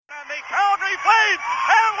Flames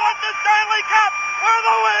have won the Stanley Cup. We're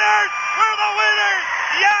the winners. We're the winners.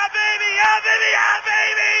 Yeah, baby. Yeah, baby. Yeah,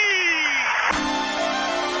 baby.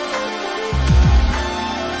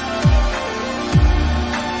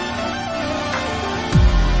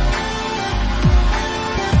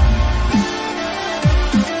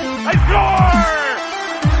 They score!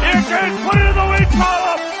 You can put it in the win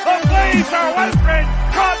column. The Flames are Western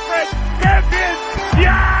Conference champions.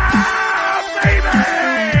 Yeah, baby!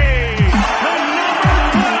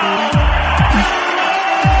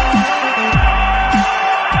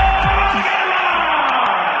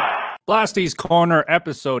 Blasty's Corner,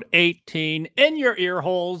 episode 18, in your ear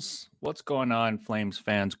holes. What's going on, Flames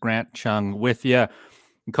fans? Grant Chung with you.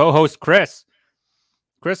 Co-host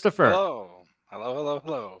Christopher. Hello.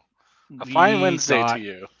 A fine Wednesday to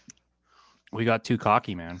you. We got too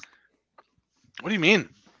cocky, man. What do you mean?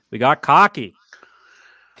 We got cocky.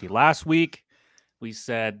 Okay, last week, we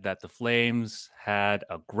said that the Flames had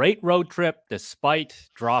a great road trip despite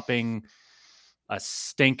dropping a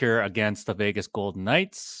stinker against the Vegas Golden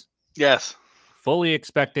Knights. Yes. Fully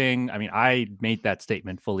expecting, I made that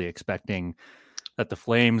statement fully expecting that the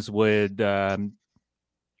Flames would, not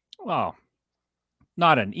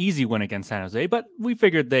an easy win against San Jose, but we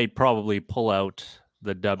figured they'd probably pull out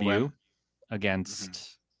the W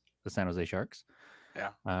against the San Jose Sharks.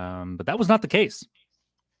 Yeah. But that was not the case.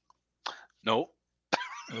 No.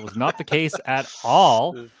 It was not the case at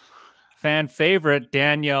all. Fan favorite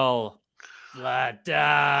Daniel Vladar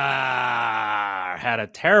had a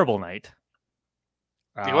terrible night.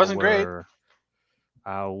 He wasn't great.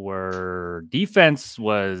 Our defense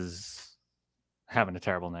was having a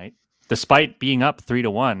terrible night. Despite being up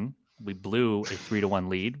 3-1, we blew a 3-1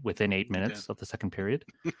 lead within 8 minutes of the second period.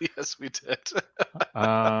 Yes, we did.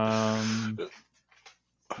 I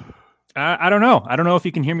don't know. I don't know if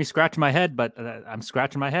you can hear me scratching my head, but I'm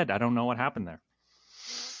scratching my head. I don't know what happened there.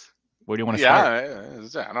 Where do you want to start?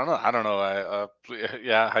 I don't know.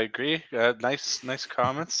 I agree. Nice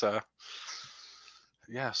comments.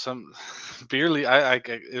 Some beer league.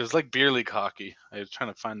 It was like beer league hockey. I was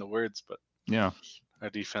trying to find the words, but yeah. Our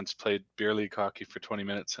defense played beer league hockey for 20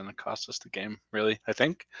 minutes and it cost us the game, really, I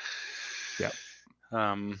think. Yeah.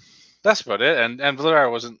 That's about it. And Vladar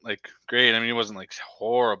wasn't like great. I mean, he wasn't like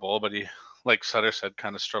horrible, but he, like Sutter said,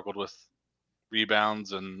 kind of struggled with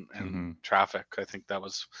rebounds and traffic. I think that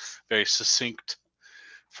was very succinct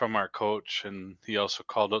from our coach. And he also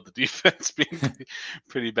called out the defense being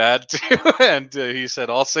pretty bad too. And he said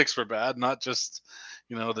all six were bad, not just,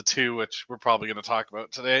 the two, which we're probably going to talk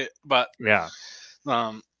about today. But yeah.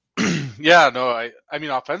 I mean,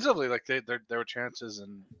 offensively, like there were chances,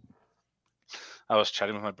 and I was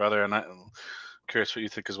chatting with my brother, and I'm curious what you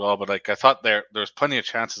think as well. But like, I thought there was plenty of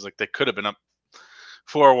chances. Like they could have been up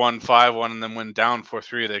 4-1, 5-1, and then when down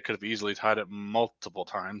 4-3, they could have easily tied it multiple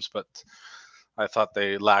times. But I thought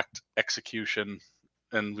they lacked execution,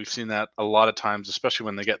 and we've seen that a lot of times, especially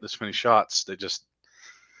when they get this many shots. They just,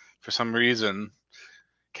 for some reason,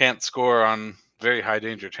 can't score on very high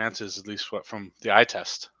danger chances, at least from the eye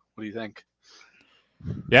test. What do you think?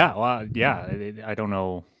 Yeah, well, I don't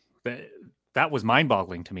know. That was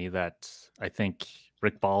mind-boggling to me. That I think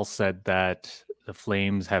Rick Ball said that the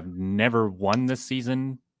Flames have never won this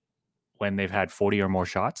season when they've had 40 or more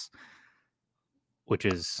shots, which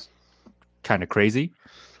is kind of crazy.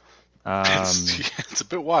 It's a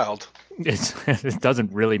bit wild. It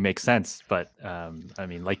doesn't really make sense, but I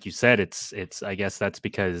mean, like you said, it's. I guess that's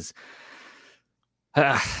because.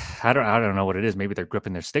 I don't know what it is. Maybe they're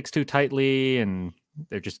gripping their sticks too tightly and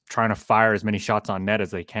they're just trying to fire as many shots on net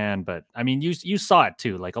as they can. But I mean, you saw it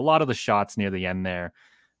too. Like a lot of the shots near the end there,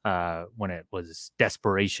 when it was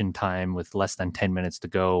desperation time with less than 10 minutes to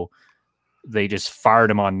go, they just fired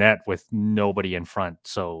them on net with nobody in front.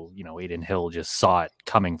 So, Adin Hill just saw it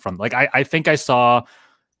coming from like, I think I saw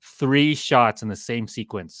 3 shots in the same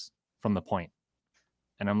sequence from the point.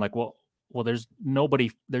 And I'm like, well, there's nobody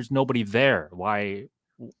there. Why?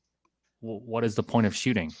 What is the point of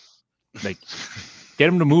shooting? Like, get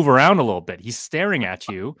him to move around a little bit. He's staring at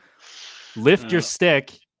you. Lift your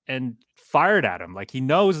stick and fire it at him. Like he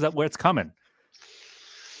knows that where it's coming.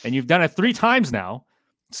 And you've done it 3 times now.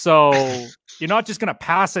 So you're not just going to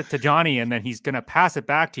pass it to Johnny and then he's going to pass it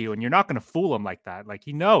back to you. And you're not going to fool him like that. Like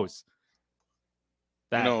he knows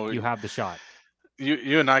that you have the shot.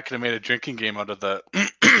 You and I could have made a drinking game out of the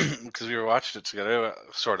because we were watching it together,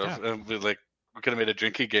 sort of. Yeah. And we could have made a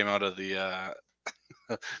drinking game out of the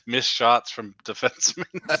missed shots from defensemen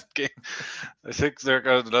in that game. I think there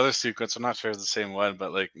got another sequence. I'm not sure it's the same one,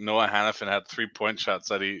 but like Noah Hannafin had 3-point shots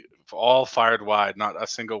that he all fired wide, not a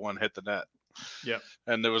single one hit the net. Yeah.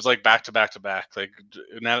 And it was like back to back to back. Like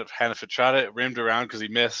Hanifin shot it, rimmed around because he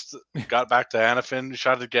missed. Got back to Hanifin,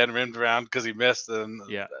 shot it again, rimmed around because he missed, and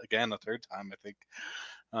again a third time, I think.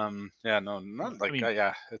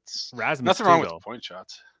 It's Rasmus nothing wrong too, with though. point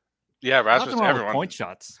shots. Yeah, Rasmus. Nothing wrong Everyone with point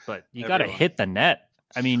shots, but you got to hit the net.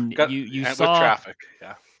 I mean, you saw with traffic.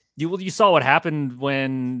 Yeah. You saw what happened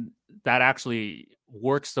when that actually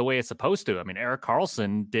works the way it's supposed to. I mean, Erik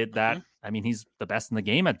Karlsson did that. Mhm. I mean, he's the best in the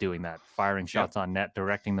game at doing that, firing shots on net,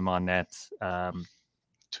 directing them on net.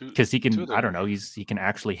 Because he can, I don't know, he can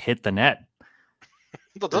actually hit the net.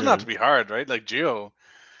 Well, it doesn't have to be hard, right? Like Gio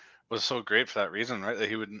was so great for that reason, right? That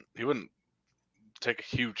he wouldn't take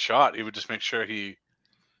a huge shot. He would just make sure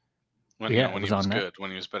when he was good,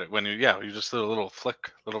 when he was better, he just did a little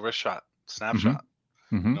flick, little wrist shot, snapshot,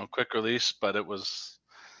 quick release, but it was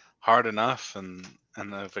hard enough. And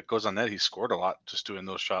if it goes on net, he scored a lot just doing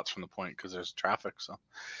those shots from the point because there's traffic. So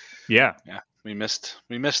yeah, we missed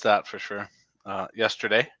that for sure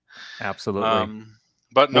yesterday. Absolutely.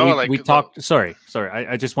 But no, we talked. Sorry.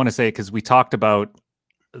 I just want to say, because we talked about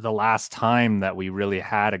the last time that we really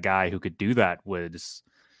had a guy who could do that was,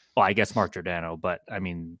 well, I guess Mark Giordano, but I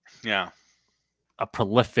mean, a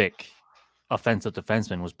prolific offensive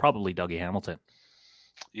defenseman was probably Dougie Hamilton.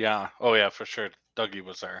 Yeah. Oh yeah, for sure. Dougie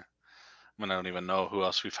was there. I mean, I don't even know who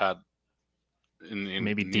else we've had in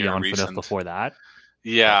maybe Dion Phaneuf before that.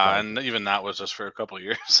 Yeah, and even that was just for a couple of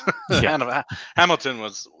years. Hamilton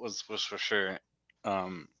was for sure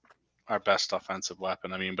our best offensive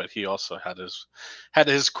weapon. I mean, but he also had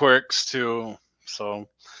his quirks too. So,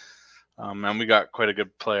 and we got quite a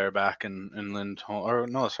good player back in Lindholm. Or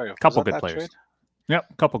no, sorry, a couple good players. Trade? Yep,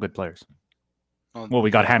 a couple good players. Well, we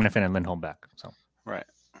got Hanifin and Lindholm back. So right,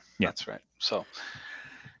 that's right. So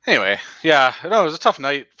anyway, it was a tough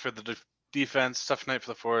night for the defense. Tough night for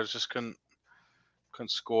the forwards. Just couldn't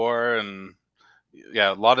score, and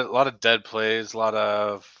a lot of dead plays, a lot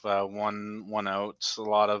of one outs, a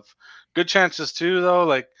lot of good chances too, though,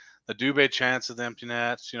 like the Dubé chance at the empty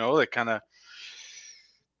nets. They kind of,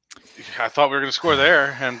 I thought we were going to score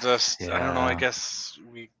there, and just I don't know, I guess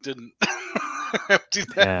we didn't. Empty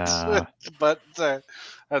nets, but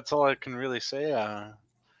that's all I can really say.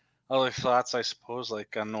 Other thoughts, I suppose,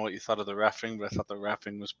 like I don't know what you thought of the reffing, but I thought the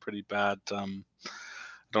reffing was pretty bad.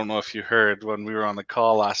 Don't know if you heard when we were on the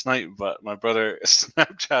call last night, but my brother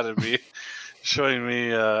Snapchatted me, showing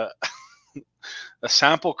me a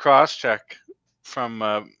sample cross check from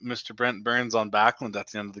Mr. Brent Burns on Backlund at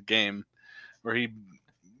the end of the game, where he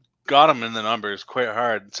got him in the numbers quite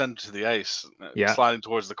hard, sent it to the ice, sliding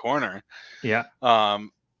towards the corner. Yeah.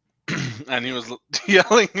 And he was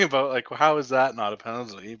yelling about, like, how is that not a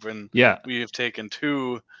penalty when we have taken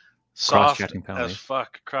two soft as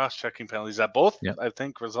fuck cross-checking penalties that both I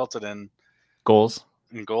think resulted in goals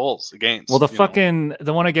against. Well,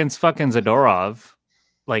 the one against fucking Zadorov,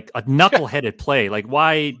 like a knuckle-headed play. Like,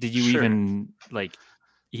 why did you even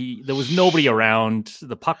there was nobody around,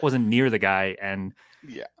 the puck wasn't near the guy, and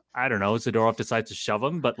I don't know, Zadorov decides to shove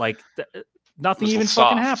him, but like nothing even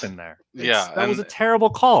fucking happened there. That was a terrible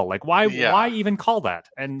call. Like, why even call that?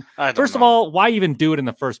 And first of all, why even do it in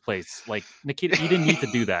the first place? Like, Nikita, you didn't need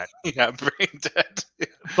to do that. Brain dead.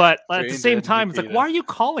 But at the same time, Nikita. It's like, why are you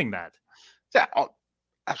calling that? Yeah,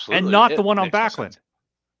 absolutely. And not the one on Backlund.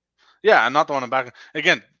 Yeah, and not the one on Backlund.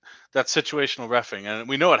 Again, that's situational reffing, and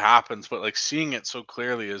we know it happens, but like seeing it so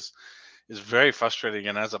clearly is very frustrating.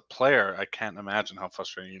 And as a player, I can't imagine how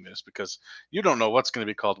frustrating it is, because you don't know what's going to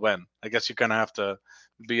be called when. I guess you kind of have to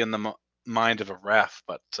be in the mind of a ref.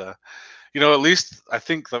 But, at least I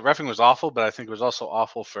think the reffing was awful, but I think it was also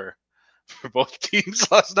awful for both teams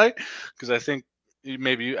last night, because I think you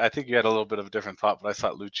had a little bit of a different thought, but I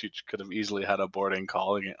thought Lucic could have easily had a boarding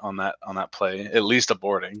calling it on that play, at least a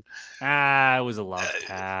boarding. It was a love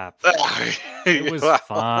tap. It was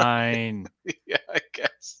fine. Yeah, I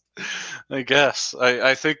guess.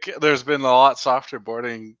 I think there's been a lot softer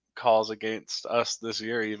boarding calls against us this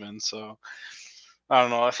year even, so I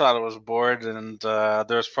don't know. I thought it was a board, and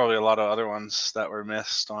there's probably a lot of other ones that were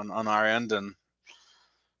missed on our end, and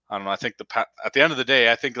I don't know. I think at the end of the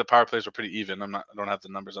day, I think the power plays were pretty even. I don't have the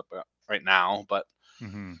numbers up right now, but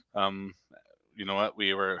you know what?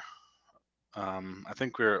 We were I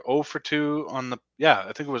think we were 0 for 2 on the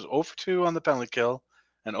I think it was 0 for 2 on the penalty kill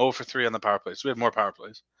and 0 for 3 on the power plays. So we had more power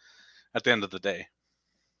plays at the end of the day.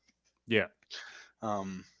 Yeah.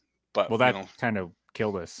 But that kind of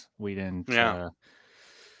killed us. We didn't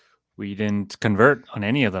convert on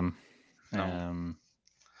any of them. No.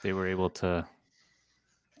 They were able to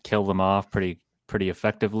kill them off pretty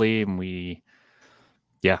effectively, and we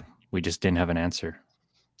just didn't have an answer.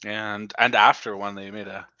 And after one, they made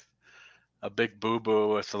a a big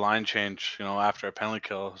boo-boo with the line change, after a penalty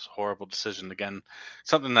kill. It was a horrible decision. Again,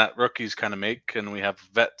 something that rookies kind of make, and we have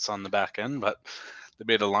vets on the back end, but they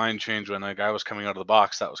made a line change when a guy was coming out of the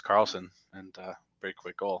box. That was Carlson, and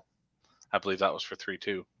breakaway goal. I believe that was for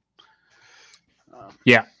 3-2.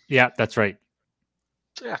 Yeah, that's right.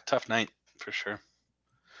 So yeah, tough night for sure.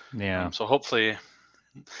 Yeah. So hopefully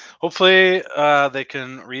they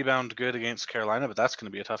can rebound good against Carolina, but that's going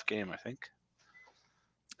to be a tough game, I think.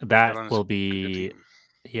 That Carolina's will a good be, team.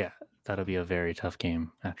 yeah, that'll be a very tough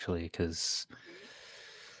game, actually, because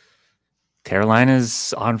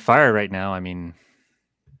Carolina's on fire right now. I mean,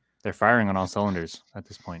 they're firing on all cylinders at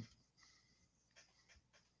this point,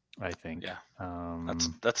 I think. Yeah.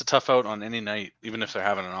 That's a tough out on any night, even if they're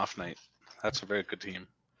having an off night. That's a very good team.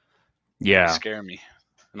 Yeah. They scare me.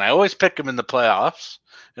 And I always pick them in the playoffs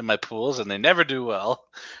in my pools, and they never do well.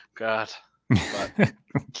 God.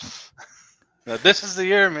 But this is the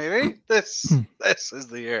year, maybe. This is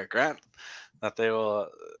the year, Grant, that they will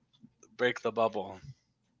break the bubble.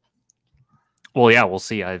 Well, yeah, we'll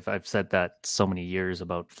see. I've said that so many years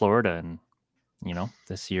about Florida, and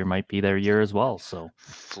this year might be their year as well. So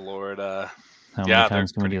Florida, how many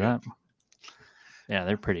times can we do that? Yeah,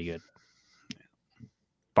 they're pretty good.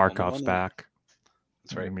 Barkov's back.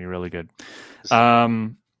 That's right. Gonna be really good.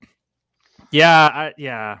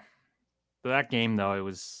 Yeah. That game though, it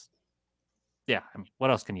was. Yeah, I mean,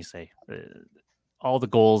 what else can you say? All the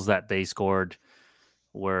goals that they scored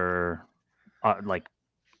were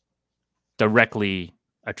directly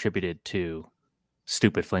attributed to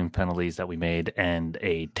stupid flame penalties that we made and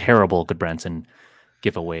a terrible Goodbranson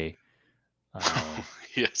giveaway.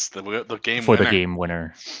 Yes, the game for winner. The game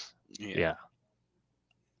winner. Yeah.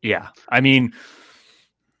 I mean,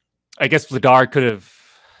 I guess Vladar could have.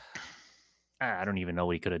 I don't even know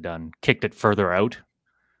what he could have done. Kicked it further out,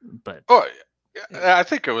 but I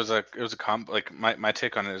think it was a like my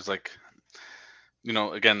take on it is like,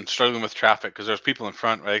 again, struggling with traffic because there's people in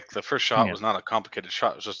front, right? The first shot was not a complicated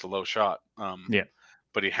shot; it was just a low shot.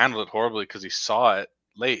 But he handled it horribly because he saw it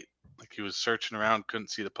late. Like he was searching around, couldn't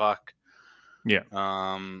see the puck. Yeah.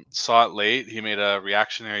 Saw it late. He made a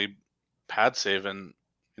reactionary pad save, and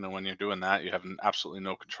when you're doing that, you have absolutely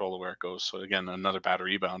no control of where it goes. So again, another bad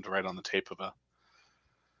rebound right on the tape of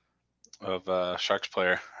a Sharks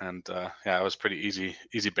player, and it was pretty easy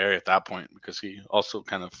bury at that point because he also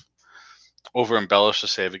kind of over embellished the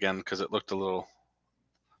save again because it looked a little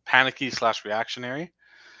panicky / reactionary.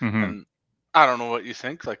 Mm-hmm. And I don't know what you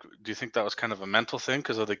think. Like, do you think that was kind of a mental thing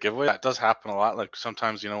because of the giveaway? That does happen a lot. Like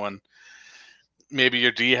sometimes, when maybe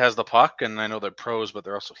your D has the puck, and I know they're pros, but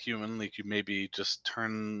they're also human. Like you maybe just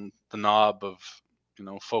turn the knob of,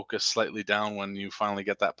 focus slightly down when you finally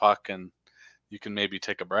get that puck, and you can maybe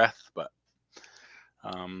take a breath. But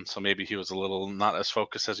so maybe he was a little not as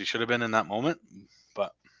focused as he should have been in that moment.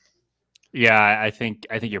 But yeah, I think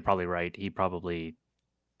you're probably right. He probably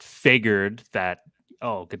figured that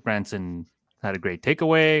Goodbranson had a great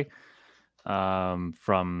takeaway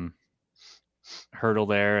from Hurdle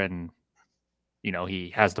there, and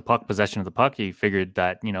he has the puck, possession of the puck. He figured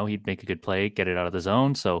that he'd make a good play, get it out of the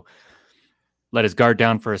zone. So let his guard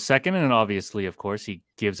down for a second, and obviously, of course, he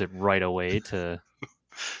gives it right away to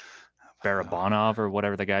Barabanov or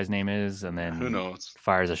whatever the guy's name is, and then who knows,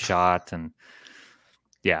 fires a shot. And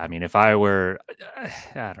yeah, I mean, if I were,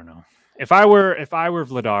 I don't know, if I were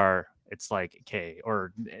Vladar, it's like, okay,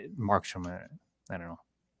 or Markstrom, I don't know.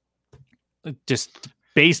 Just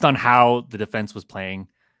based on how the defense was playing,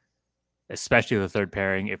 especially the third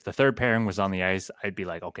pairing, if the third pairing was on the ice, I'd be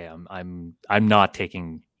like, okay, I'm not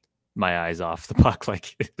taking my eyes off the puck.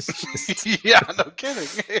 Like, it's just, yeah, no kidding.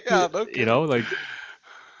 Yeah, no kidding. Like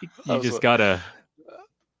you just gotta.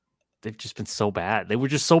 They've just been so bad. They were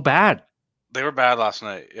just so bad. They were bad last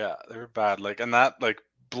night. Yeah, they were bad. Like, and that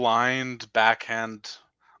blind backhand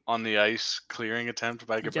on the ice clearing attempt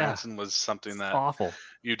by Goodbranson was something that awful.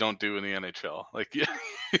 You don't do in the NHL. Like,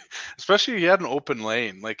 especially he had an open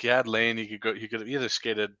lane. Like, he had lane. He could have either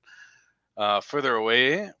skated further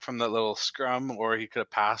away from that little scrum, or he could have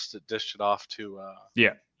passed it, dished it off to. I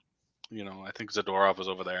think Zadorov was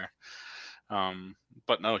over there.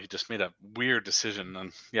 But no, he just made a weird decision.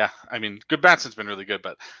 And yeah, I mean, Goodbranson's been really good,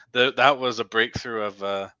 but that was a breakthrough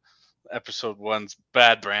of episode 1's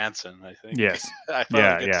bad Branson, I think. Yes. I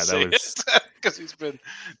that was because he's been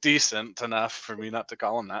decent enough for me not to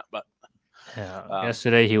call him that. But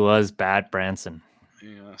yesterday he was bad Branson.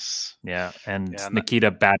 Yes. Yeah, and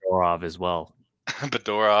Nikita Badorov as well.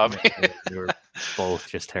 Badorov. They were both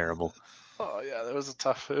just terrible. Oh yeah, it was a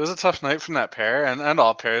tough night from that pair and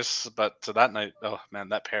all pairs, but to that night, oh man,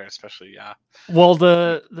 that pair especially, yeah. Well,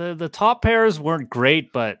 the top pairs weren't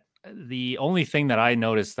great, but the only thing that I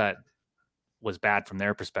noticed that was bad from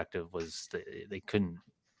their perspective was they couldn't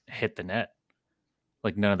hit the net.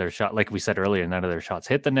 Like none of their shot, like we said earlier, none of their shots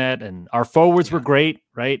hit the net, and our forwards were great,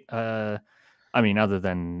 right? I mean, other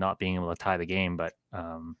than not being able to tie the game, but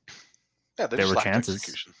there were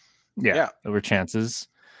chances. Yeah, there were chances.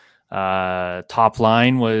 Top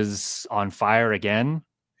line was on fire again.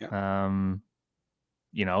 Yeah.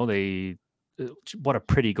 What a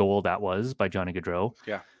pretty goal that was by Johnny Gaudreau.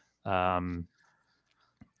 Yeah.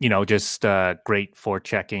 Just great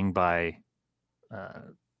forechecking by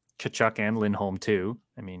Tkachuk and Lindholm too.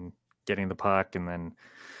 I mean, getting the puck and then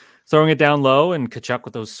throwing it down low, and Tkachuk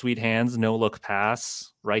with those sweet hands, no look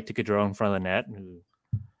pass right to Gaudreau in front of the net, who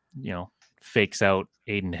fakes out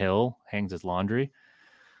Aiden Hill, hangs his laundry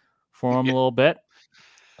for him a little bit,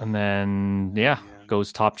 and then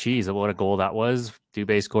goes top cheese. What a goal that was!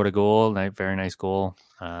 Dubé scored a goal, very nice goal,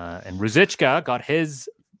 and Ruzicka got his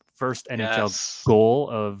first NHL goal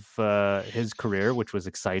of his career, which was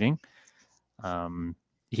exciting.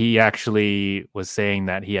 He actually was saying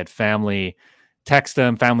that he had family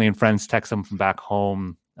and friends text him from back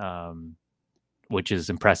home, which is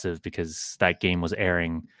impressive because that game was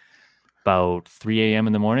airing about 3 a.m.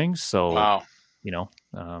 in the morning. So, wow.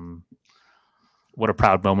 What a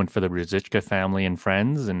proud moment for the Ruzicka family and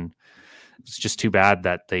friends. And it's just too bad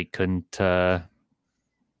that they couldn't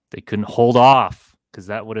hold off, because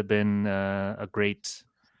that would have been a great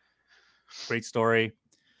story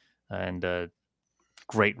and a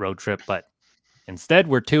great road trip. But instead,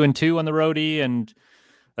 we're 2-2 on the roadie, and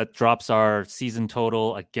that drops our season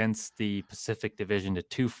total against the Pacific Division to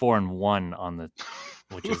 2-4-1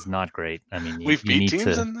 which is not great. I mean, we've beat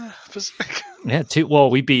teams in the Pacific. Yeah,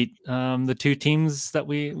 we beat the two teams that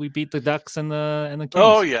we beat, the Ducks and the Kings.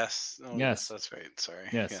 Oh yes, yes, that's right. Sorry.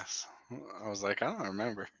 Yes. I was like, I don't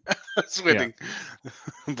remember. It's winning,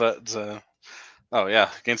 but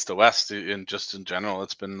against the West in general,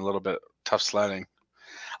 it's been a little bit tough sledding.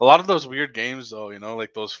 A lot of those weird games, though,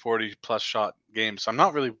 like those 40+ shot games. I'm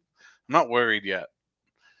not worried yet,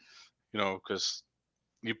 because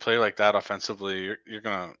you play like that offensively, you're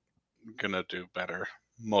gonna do better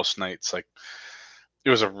most nights. Like, it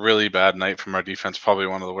was a really bad night from our defense, probably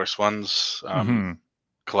one of the worst ones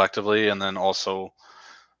collectively, and then also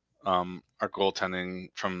our goaltending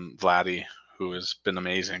from Vladdy, who has been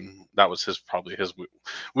amazing. That was probably his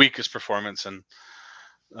weakest performance and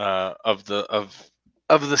of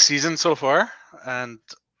the season so far. And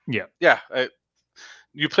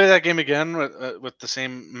you play that game again with the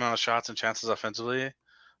same amount of shots and chances offensively,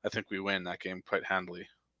 I think we win that game quite handily.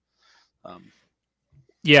 And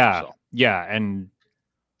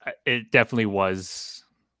it definitely was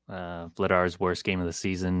Vladar's worst game of the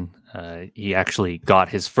season. He actually got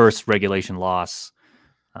his first regulation loss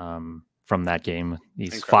from that game.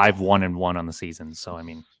 He's 5-1-1 on the season. So, I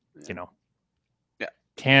mean,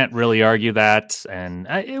 can't really argue that. And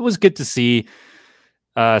it was good to see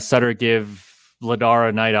Sutter give Vladar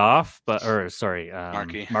a night off,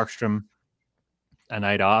 Markstrom a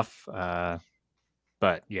night off.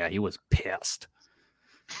 But yeah, he was pissed.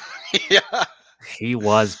 Yeah, he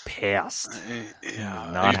was pissed.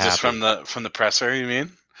 Not happy. Just from the presser, you mean?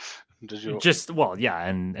 Did you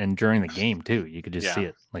and during the game too, you could just see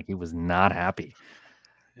it. Like, he was not happy.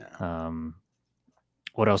 Yeah.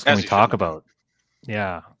 What else can we talk about?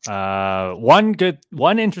 Yeah.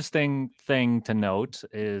 One interesting thing to note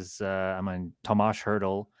is Tomas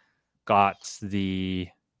Hertl got the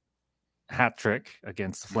hat trick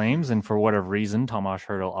against the Flames, and for whatever reason, Tomas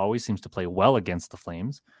Hertl always seems to play well against the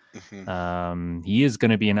Flames. Mm-hmm. He is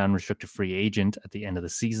going to be an unrestricted free agent at the end of the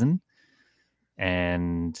season,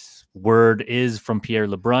 and word is from Pierre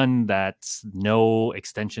LeBrun that no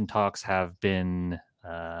extension talks have been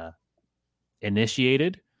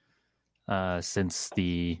initiated since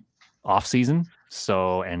the off season.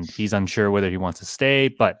 So, and he's unsure whether he wants to stay,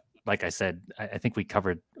 but like I said, I think we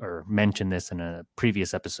covered or mentioned this in a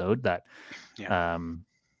previous episode that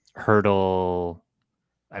Hertl,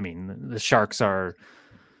 the Sharks are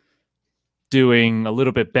doing a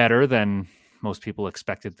little bit better than most people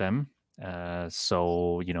expected them.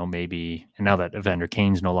 So, maybe, and now that Evander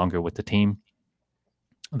Kane's no longer with the team,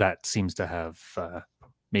 that seems to have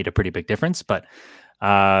made a pretty big difference. But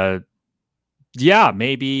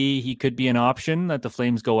maybe he could be an option that the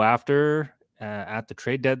Flames go after at the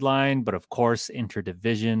trade deadline. But of course,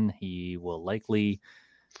 interdivision, he will likely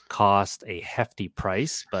cost a hefty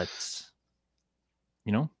price. But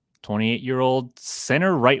 28-year-old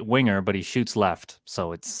center right winger, but he shoots left,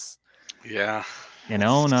 so it's not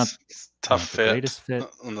tough fit. Greatest fit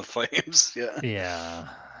on the Flames.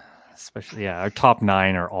 Especially our top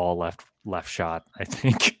 9 are all left shot, I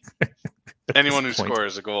think. Anyone who point.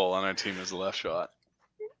 scores a goal on our team is a left shot.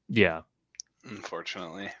 Yeah.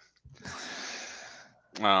 Unfortunately.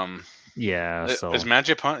 Yeah. So is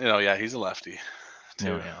Mangiapane? Yeah, he's a lefty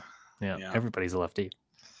too. yeah. Everybody's a lefty.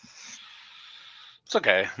 It's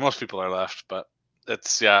okay. Most people are left, but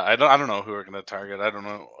it's I don't know who we're gonna target. I don't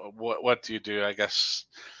know what do you do. I guess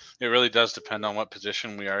it really does depend on what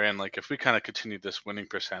position we are in. Like if we kind of continue this winning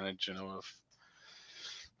percentage, of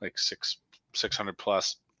like 600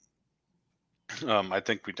 plus, I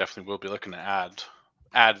think we definitely will be looking to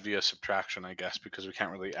add via subtraction, I guess, because we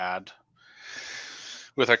can't really add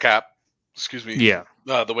with our cap. Excuse me. Yeah.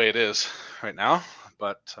 The way it is right now.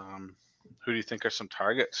 But who do you think are some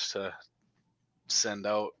targets to send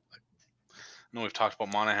out? I know we've talked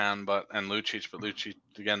about Monahan, and Lucic, but Lucic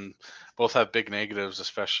again, both have big negatives,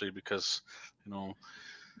 especially because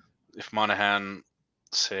if Monahan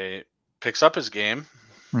say picks up his game,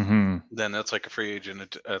 then that's like a free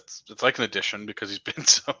agent. It's like an addition because he's been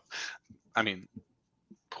so,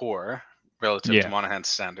 poor relative to Monahan's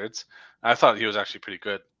standards. I thought he was actually pretty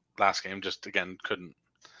good last game. Just again,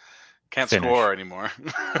 can't finish. Score anymore.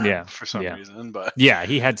 Yeah, for some reason. But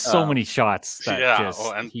he had so many shots that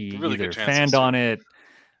and he really either good chances fanned too. on it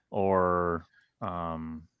or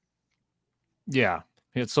he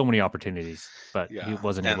had so many opportunities, but he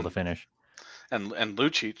wasn't able to finish. And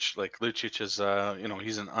Lucic, Lucic is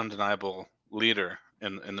he's an undeniable leader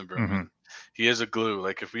in the room. He is a glue.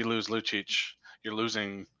 Like if we lose Lucic, you're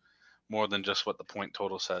losing more than just what the point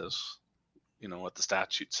total says. What the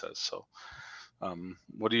stat sheet says. So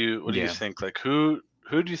what do you think? Like who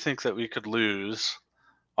do you think that we could lose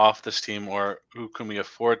off this team, or who can we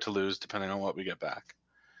afford to lose depending on what we get back?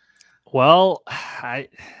 Well, I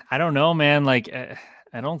don't know, man. Like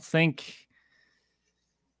I don't think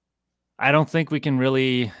we can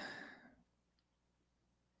really.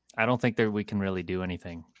 I don't think that we can really do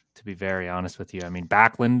anything, to be very honest with you. I mean,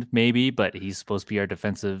 Backlund maybe, but he's supposed to be our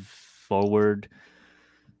defensive forward.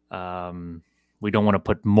 We don't want to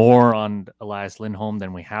put more on Elias Lindholm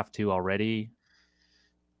than we have to already.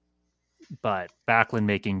 But Backlund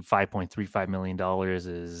making $5.35 million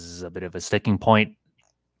is a bit of a sticking point,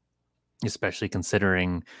 especially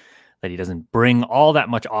considering that he doesn't bring all that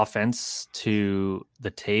much offense to the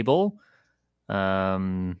table. I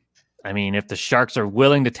mean, if the Sharks are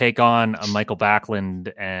willing to take on a Michael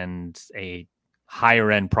Backlund and a higher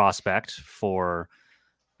end prospect for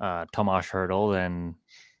Tomas Hertl, then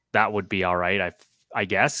that would be all right, I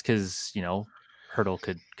guess, because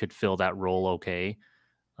Hertl could fill that role okay.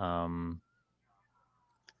 But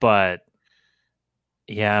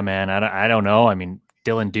yeah, man, I don't know. I mean,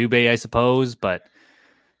 Dylan Dubé, I suppose, but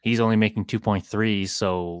he's only making 2.3,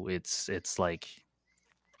 so it's like,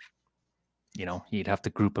 you'd have to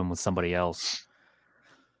group him with somebody else.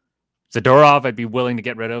 Zadorov, I'd be willing to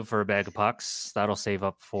get rid of for a bag of pucks. That'll save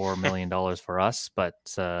up $4 million for us, but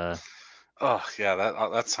that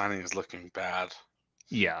signing is looking bad.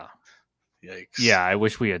 Yeah. Yikes. Yeah, I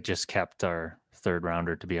wish we had just kept our third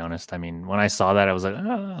rounder, to be honest. I mean, when I saw that, I was like,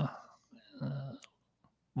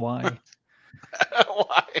 why?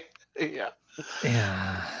 Why? Yeah.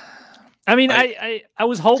 Yeah. I mean, I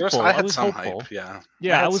was hopeful. I was hopeful. Hype,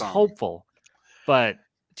 yeah, I was hopeful. But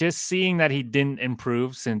just seeing that he didn't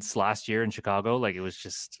improve since last year in Chicago, like it was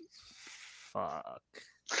just fuck.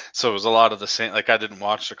 So it was a lot of the same. Like I didn't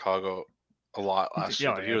watch Chicago a lot last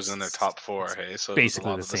year, but he was in their top four. Hey, so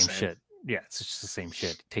basically the same shit. Yeah, it's just the same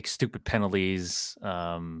shit. Takes stupid penalties.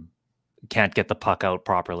 Can't get the puck out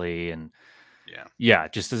properly, and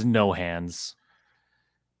just has no hands.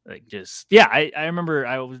 Like I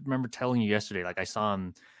remember telling you yesterday. Like I saw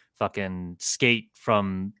him fucking skate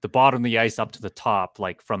from the bottom of the ice up to the top,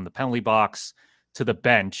 like from the penalty box to the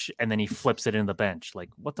bench, and then he flips it in the bench. Like,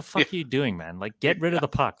 what the fuck are you doing, man? Like, get rid of the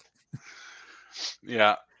puck.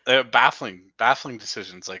 Yeah, baffling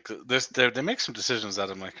decisions. Like this, they make some decisions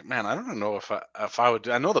that I'm like, man, I don't know if I would.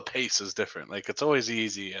 I know the pace is different. Like it's always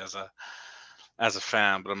easy as a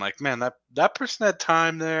fan, but I'm like, man, that person had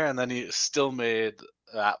time there, and then he still made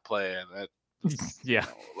that play, and like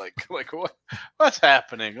what's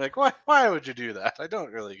happening? Like why would you do that? I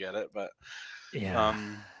don't really get it, but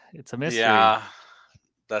it's a mystery. Yeah,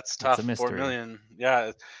 that's tough. 4 million.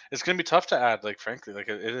 Yeah, it's gonna be tough to add. Like frankly, like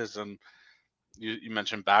it is. And you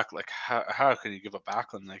mentioned back. Like how can you give up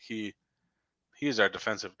Backlund? Like he's our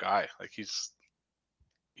defensive guy. Like he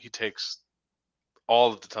takes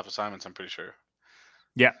all of the tough assignments. I'm pretty sure.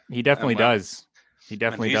 Yeah, he definitely does. He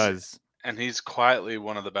definitely does. And he's quietly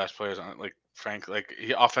one of the best players on it. Like frankly, like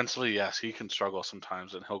he offensively, yes, he can struggle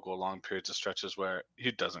sometimes, and he'll go long periods of stretches where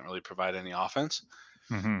he doesn't really provide any offense.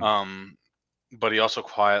 Mm-hmm. But he also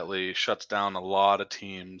quietly shuts down a lot of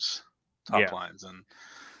teams Yeah. lines, and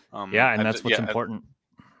And that's what's important.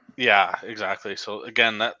 Yeah, exactly. So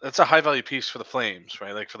again, that's a high value piece for the Flames,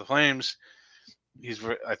 right? Like for the Flames,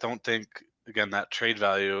 I don't think again that trade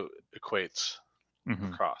value equates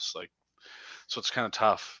Mhm. across. Like, so it's kind of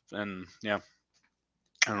tough, and yeah,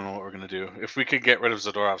 I don't know what we're gonna do. If we could get rid of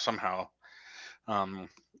Zadorov somehow, um,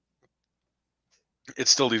 it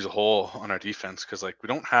still leaves a hole on our defense because like we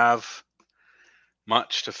don't have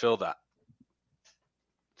much to fill that.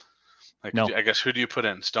 Like, No. I guess who do you put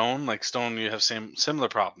in? Stone? Like Stone, you have similar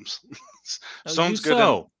problems. You Stone's good in.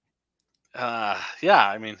 so. Yeah,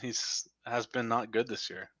 I mean has been not good this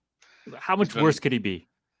year. How He's much been worse could he be?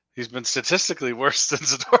 he's been statistically worse than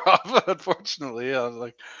Zadorov, unfortunately. Yeah,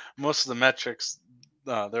 like most of the metrics.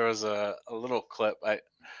 There was a little clip. I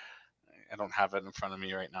don't have it in front of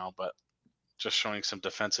me right now, but just showing some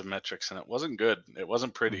defensive metrics, and it wasn't good. It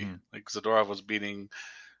wasn't pretty. Mhm. Like Zadorov was beating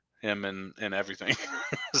him in everything.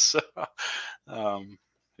 So,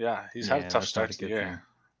 yeah, he's had a Yeah, tough that's not start a to the good year.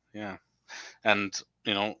 thing. Yeah, and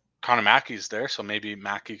Connor Mackey's there, so maybe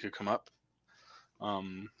Mackey could come up.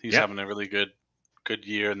 He's Yeah. having a really good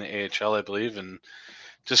year in the AHL, I believe, and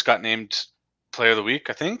just got named Player of the Week,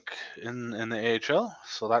 I think, in the AHL.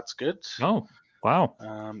 So that's good. Oh, wow.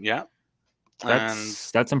 Yeah, and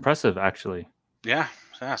That's impressive, actually. yeah,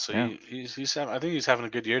 yeah. So Yeah. I think he's having a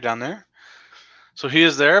good year down there. So he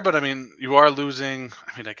is there, but I mean, you are losing.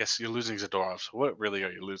 I mean, I guess you're losing Zadorov. So what really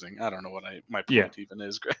are you losing? I don't know what my Yeah. point even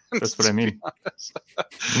is, Grant. That's what I To be mean. honest.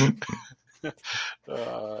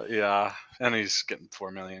 Yeah, and he's getting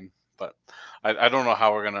 4 million, but I don't know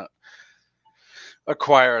how we're gonna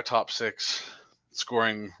acquire a top six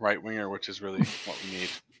scoring right winger, which is really what we need.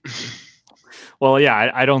 Well,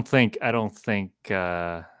 yeah, I don't think anyone's going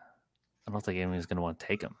to want to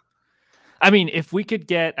take him. I mean, if we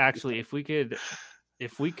could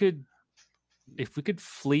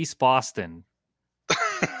fleece Boston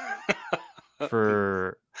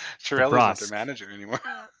for Chiarelli's not their DeBrusque. manager anymore.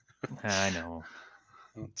 I know.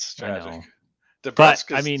 It's I tragic. know. But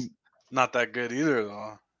DeBrusque I is mean, not that good either,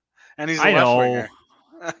 though, and he's a I left know. winger.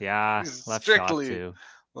 Yeah, He's left shot strictly too.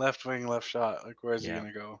 left wing, left shot. Like, where's he Yeah.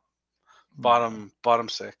 gonna go? Yeah. Bottom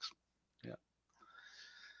six. Yeah.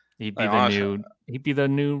 He'd be Like, the honestly,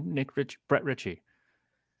 new Brett Ritchie.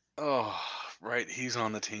 oh, right, he's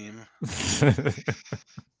on the team.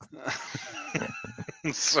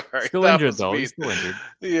 Sorry, Still that injured was though. mean. He's still injured.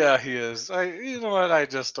 Yeah, he is. You know what? I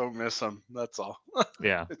just don't miss him. That's all.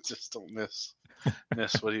 Yeah. I just don't miss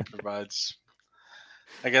what he provides.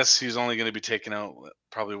 I guess he's only going to be taking out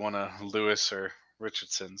probably one of Lewis or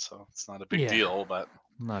Richardson, so it's not a big deal. But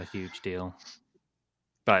not a huge deal.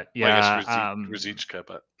 But well, I guess yeah, Ruzicka,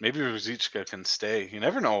 but maybe Ruzicka can stay. You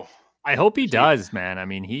never know. I hope he does, man. I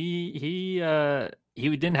mean, he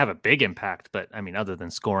didn't have a big impact, but I mean, other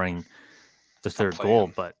than scoring the third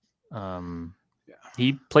goal, but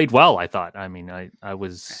he played well, I thought. I mean, I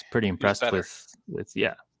was pretty impressed with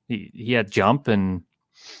he had jump, and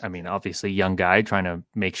I mean, obviously young guy trying to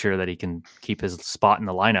make sure that he can keep his spot in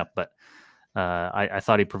the lineup, but I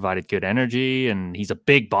thought he provided good energy, and he's a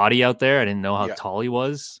big body out there. I didn't know how tall he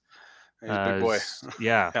was. He's a big boy.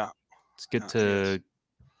 Yeah. It's good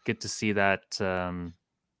to see that. Fun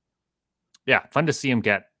to see him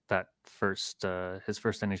get that his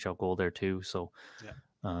first NHL goal there too. So,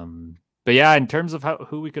 but yeah, in terms of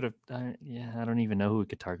who we could have, I don't even know who we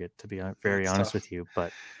could target, to be very honest with you.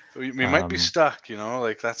 But we might be stuck,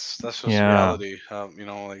 like that's just reality.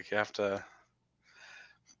 Like you have to.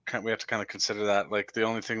 We have to kind of consider that. Like the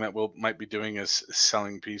only thing that might be doing is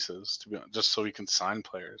selling pieces just so we can sign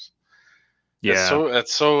players. Yeah,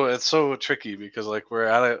 it's so tricky because like we're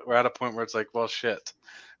at a point where it's like, well, shit,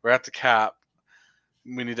 we're at the cap.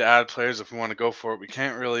 We need to add players if we want to go for it. We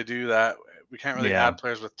can't really do that. We can't really add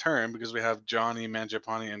players with term because we have Johnny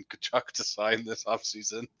Mangiapane and Kachuk to sign this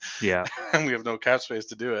offseason. Yeah, and we have no cap space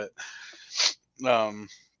to do it.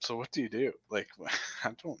 So what do you do? Like,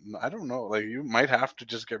 I don't know. Like, you might have to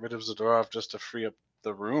just get rid of Zadorov just to free up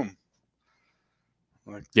the room.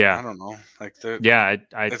 Like, I don't know. Like,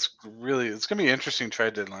 it's gonna be an interesting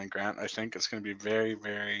trade deadline, Grant. I think it's gonna be very,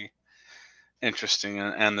 very interesting,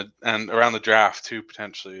 and around the draft too,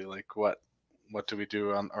 potentially. Like, what do we do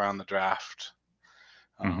around the draft?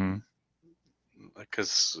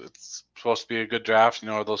 Because it's supposed to be a good draft.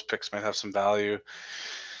 Those picks might have some value.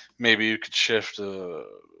 Maybe you could shift a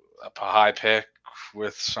high pick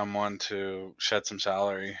with someone to shed some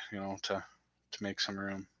salary, to make some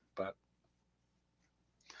room. But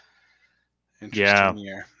interesting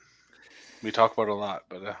year. We talk about it a lot,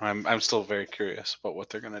 but I'm still very curious about what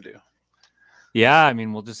they're gonna do. Yeah, I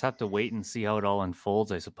mean, we'll just have to wait and see how it all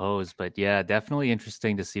unfolds, I suppose. But yeah, definitely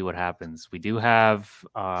interesting to see what happens. We do have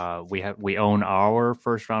we own our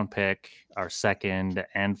first round pick, our second,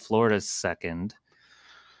 and Florida's second.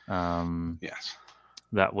 Yes.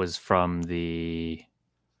 That was from the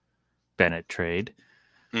Bennett trade.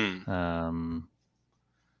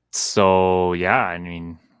 So yeah, I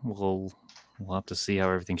mean, we'll have to see how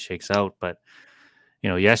everything shakes out. But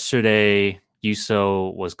yesterday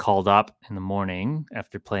Yuso was called up in the morning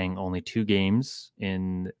after playing only 2 games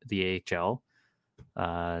in the AHL.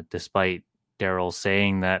 Despite Daryl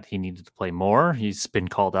saying that he needed to play more, he's been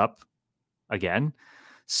called up again.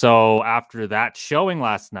 So after that showing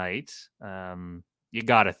last night, you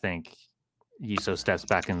got to think Yuso steps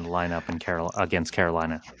back into the lineup against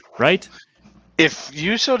Carolina, right? If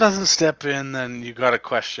Yuso doesn't step in, then you got to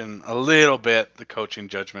question a little bit the coaching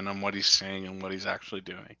judgment on what he's saying and what he's actually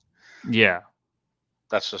doing. Yeah.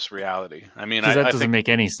 That's just reality. I mean, that doesn't make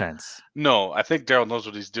any sense. No, I think Daryl knows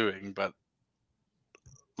what he's doing, but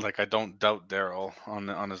like I don't doubt Daryl on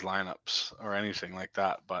his lineups or anything like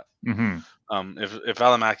that. But if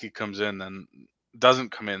Valimaki comes in, then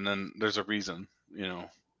doesn't come in, then there's a reason,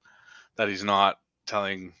 that he's not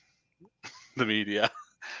telling the media.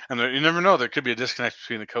 And you never know. There could be a disconnect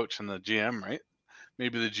between the coach and the GM, right?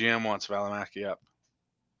 Maybe the GM wants Valimaki up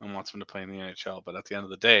and wants him to play in the NHL, but at the end of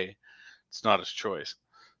the day, it's not his choice.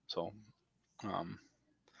 So,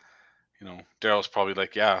 Daryl's probably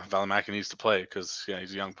like, yeah, Valimaki needs to play because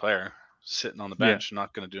he's a young player sitting on the bench,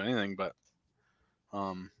 not going to do anything. But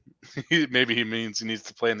maybe he means he needs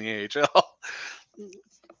to play in the AHL.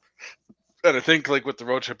 And I think like with the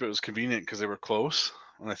road trip, it was convenient because they were close,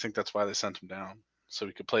 and I think that's why they sent him down so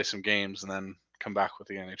he could play some games and then come back with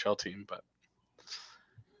the NHL team. But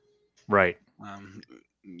right,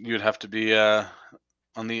 you'd have to be on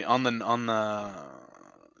the.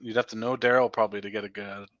 You'd have to know Daryl probably to get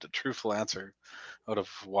a truthful answer out of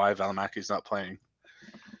why Valimaki's not playing.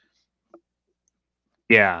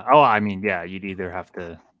 Yeah. Oh, I mean, yeah. You'd either have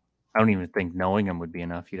to. I don't even think knowing him would be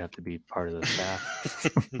enough. You'd have to be part of the staff.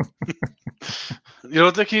 You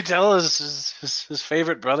don't think he'd tell his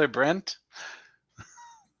favorite brother Brent?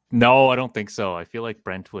 No, I don't think so. I feel like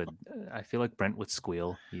Brent would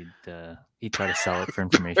squeal. He'd try to sell it for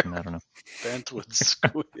information. I don't know. Brent would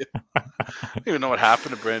squeal. I don't even know what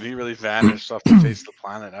happened to Brent. He really vanished off the face of the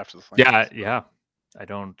planet after the Flames. Yeah. I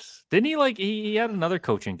don't. Didn't he he had another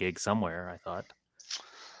coaching gig somewhere? I thought.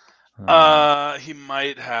 He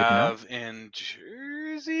might have in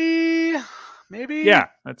Jersey, maybe. Yeah,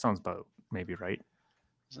 that sounds about maybe right.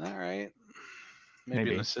 Is that right?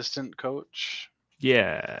 Maybe an assistant coach.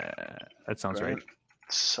 Yeah, that sounds right.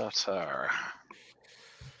 Sutter.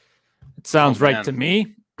 It sounds right to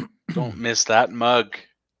me. Don't miss that mug.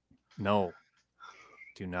 No,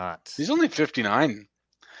 do not. He's only 59.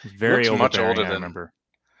 He's very much older than. I remember.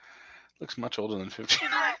 Looks much older than 59.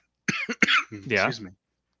 Yeah. Excuse me.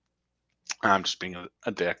 I'm just being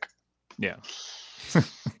a dick. Yeah.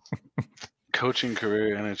 Coaching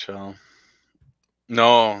career NHL.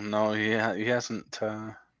 No, he hasn't.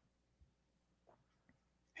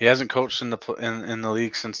 He hasn't coached in the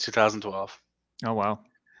league since 2012. Oh wow!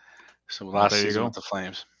 So last season with the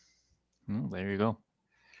Flames. There you go.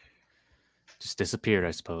 Just disappeared, I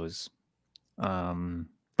suppose.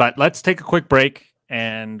 But let's take a quick break,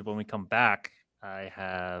 and when we come back, I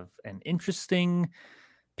have an interesting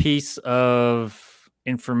piece of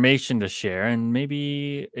information to share, and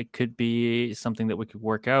maybe it could be something that we could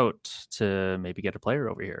work out to maybe get a player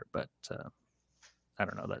over here. But I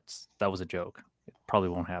don't know. That was a joke. It probably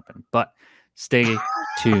won't happen. But stay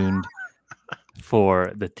tuned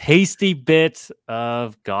for the tasty bit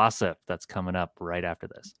of gossip that's coming up right after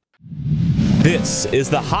this. This is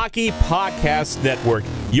the Hockey Podcast Network,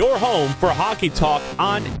 your home for hockey talk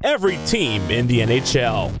on every team in the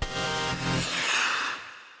NHL.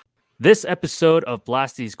 This episode of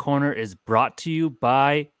Blasty's Corner is brought to you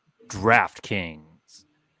by DraftKings.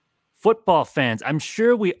 Football fans, I'm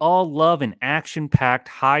sure we all love an action-packed,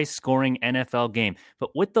 high-scoring NFL game, but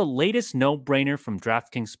with the latest no-brainer from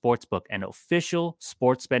DraftKings Sportsbook, an official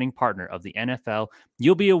sports betting partner of the NFL,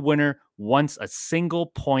 you'll be a winner once a single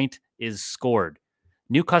point is scored.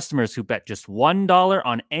 New customers who bet just $1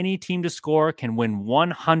 on any team to score can win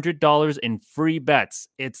 $100 in free bets.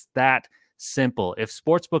 It's that simple. If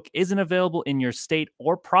Sportsbook isn't available in your state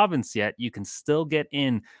or province yet, you can still get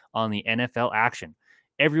in on the NFL action.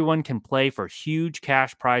 Everyone can play for huge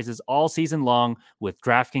cash prizes all season long with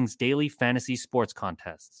DraftKings daily fantasy sports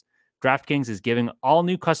contests. DraftKings is giving all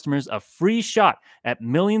new customers a free shot at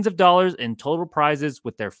millions of dollars in total prizes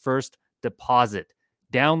with their first deposit.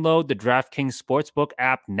 Download the DraftKings Sportsbook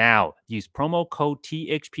app now. Use promo code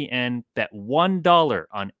THPN. Bet $1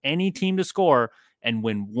 on any team to score and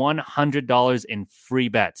win $100 in free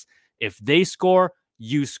bets. If they score,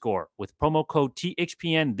 you score with promo code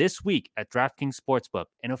THPN this week at DraftKings Sportsbook,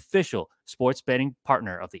 an official sports betting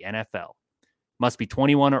partner of the NFL. Must be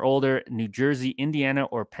 21 or older, New Jersey, Indiana,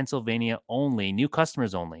 or Pennsylvania only. New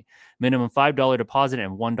customers only. Minimum $5 deposit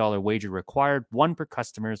and $1 wager required. One per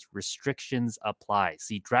customers. Restrictions apply.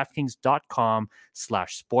 See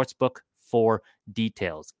DraftKings.com/sportsbook for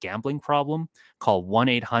details. Gambling problem? Call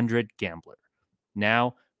 1-800-GAMBLER.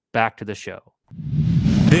 Now, back to the show.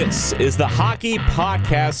 This is the Hockey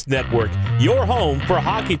Podcast Network, your home for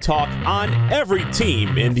hockey talk on every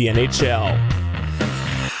team in the NHL.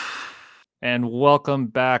 And welcome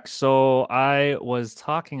back. So I was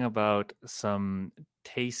talking about some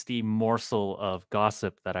tasty morsel of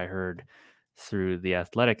gossip that I heard through The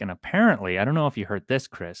Athletic. And apparently, I don't know if you heard this,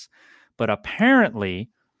 Chris, but apparently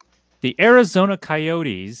the Arizona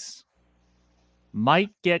Coyotes might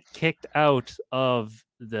get kicked out of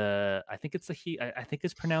I think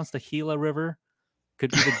it's pronounced the Gila River. Could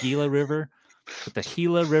be the Gila River. But the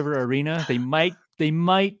Gila River Arena, they might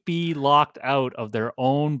be locked out of their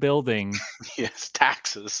own building. Yes,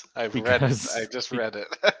 taxes. Read it. I just read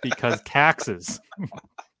it. Because taxes.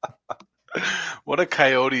 What a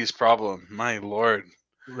Coyotes problem. My Lord.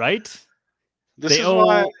 Right? They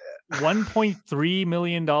owe $1.3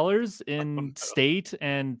 million in state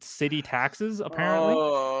and city taxes, apparently.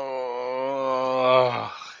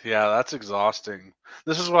 Oh, yeah, that's exhausting.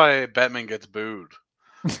 This is why Bettman gets booed.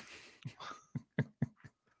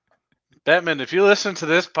 Bettman, if you listen to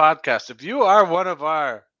this podcast, if you are one of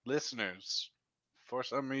our listeners, for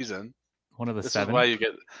some reason, one of the this seven,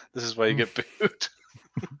 this is why you get booed.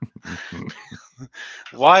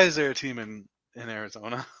 Why is there a team in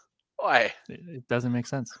Arizona? Why? It doesn't make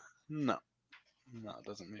sense. No, it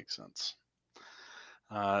doesn't make sense.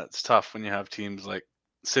 It's tough when you have teams like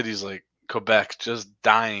cities like Quebec just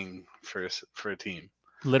dying for a team.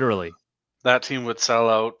 Literally, that team would sell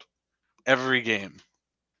out every game.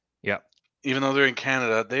 Yeah. Even though they're in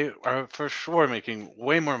Canada, they are for sure making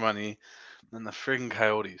way more money than the friggin'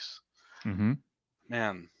 Coyotes. Mm-hmm.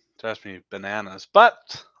 Man, drives me bananas.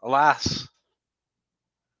 But alas,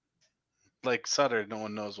 like Sutter, no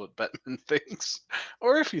one knows what Bettman thinks,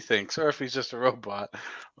 or if he thinks, or if he's just a robot.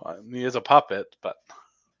 Well, he is a puppet, but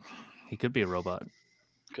he could be a robot.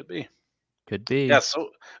 Could be. Yeah. So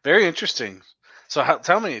very interesting. So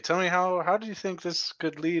tell me, how do you think this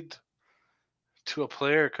could lead to a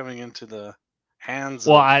player coming into the hands?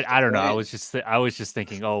 Well, I don't know. I was just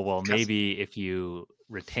thinking, oh well, maybe if you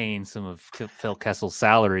retain some of Phil Kessel's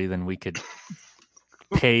salary, then we could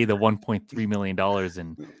pay the $1.3 million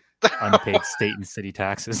in unpaid state and city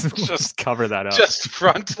taxes. Just cover that up. Just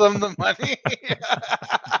front them the money.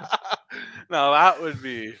 No, that would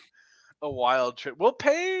be a wild trip. We'll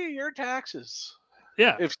pay your taxes.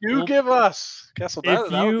 Yeah, if you give us Kessel, that would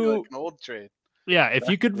be like an old trade. Yeah, if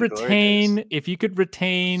you could retain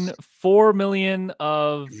 $4 million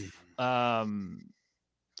of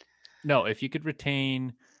if you could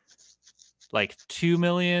retain like $2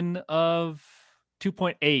 million of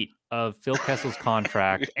 2.8 of Phil Kessel's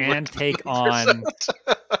contract and take on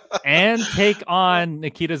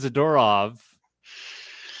Nikita Zadorov,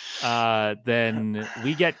 then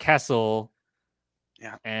we get Kessel,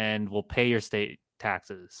 and we'll pay your state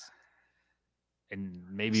taxes. And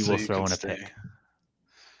maybe we'll throw in a pick.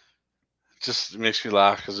 Just makes me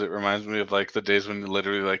laugh because it reminds me of like the days when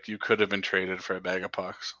literally like you could have been traded for a bag of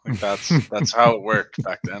pucks. Like that's how it worked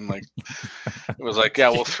back then. Like it was like, yeah,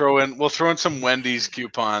 we'll throw in some Wendy's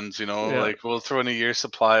coupons, like we'll throw in a year's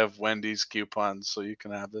supply of Wendy's coupons so you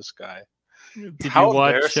can have this guy. How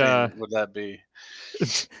embarrassing would that be?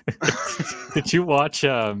 Did you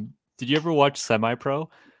ever watch Semi-Pro?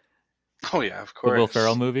 Oh yeah, of course. The Will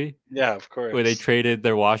Ferrell movie? Yeah, of course. Where they traded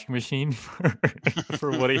their washing machine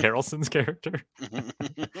for Woody Harrelson's character.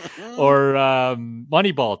 Or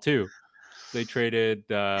Moneyball too. They traded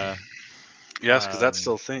yes, because that's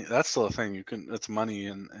still a thing. That's still a thing. It's money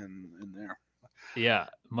in there. Yeah.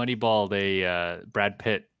 Moneyball, they Brad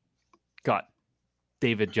Pitt got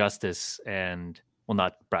David Justice and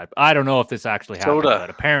not Brad. I don't know if this actually happened,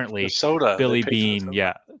 but apparently Billy Bean,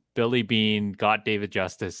 Billy Bean got David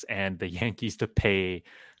Justice and the Yankees to pay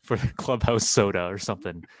for the clubhouse soda or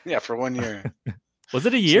something. Yeah, for 1 year. Was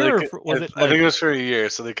it a year? I think it was for a year,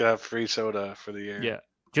 so they could have free soda for the year. Yeah,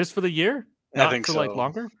 just for the year? I think for so. Like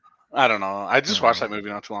longer? I don't know. I just watched that movie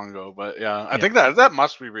not too long ago, but yeah, I think that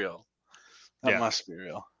must be real. That must be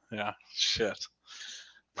real. Yeah, shit.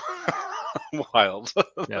 Wild.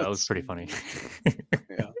 Yeah, that was pretty funny.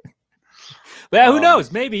 Well, who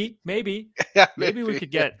knows? Maybe Yeah, we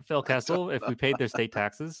could get Phil Kessel if we paid their state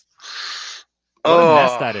taxes. Oh, What a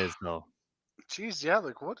mess that is, though. Geez, yeah.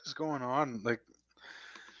 Like, what is going on? Like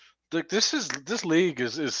this league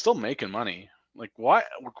is still making money. Like, why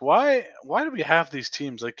do we have these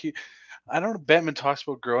teams? Like, I don't know. Bettman talks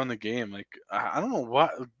about growing the game. Like, I don't know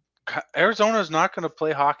what. Arizona's not going to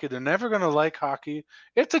play hockey. They're never going to like hockey.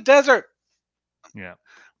 It's a desert. Yeah.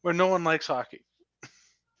 Where no one likes hockey.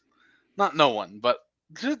 Not no one, but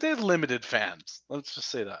they're limited fans. Let's just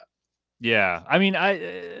say that. Yeah. I mean,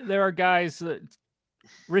 there are guys,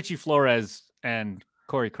 Richie Flores and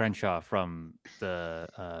Corey Crenshaw from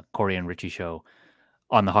the Corey and Richie show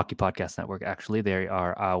on the Hockey Podcast Network. Actually, they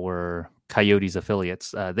are our Coyotes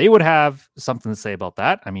affiliates. They would have something to say about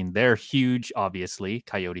that. I mean, they're huge, obviously,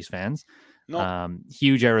 Coyotes fans. No.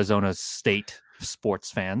 Huge Arizona State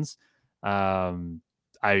sports fans.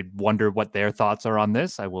 I wonder what their thoughts are on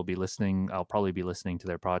this. I will be listening. I'll probably be listening to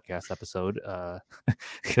their podcast episode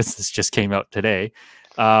because this just came out today.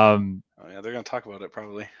 Oh yeah, they're going to talk about it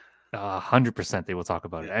probably. 100% they will talk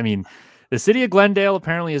about it. I mean, the city of Glendale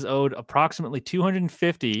apparently is owed approximately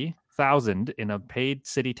 $250,000 in unpaid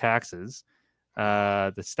city taxes.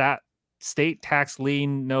 The state tax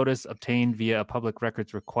lien notice obtained via a public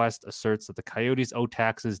records request asserts that the Coyotes owe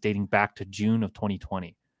taxes dating back to June of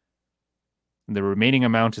 2020. And the remaining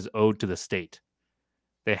amount is owed to the state.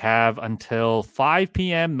 They have until 5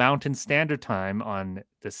 p.m. Mountain Standard Time on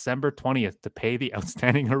December 20th to pay the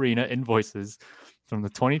outstanding arena invoices from the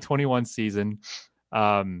 2021 season,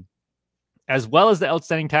 as well as the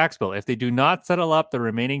outstanding tax bill. If they do not settle up the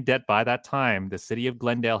remaining debt by that time, the city of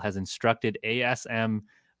Glendale has instructed ASM,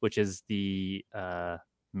 which is the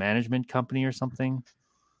management company or something,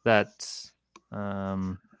 that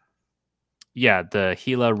the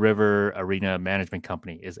Gila River Arena Management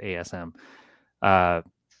Company is ASM.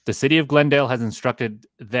 The city of Glendale has instructed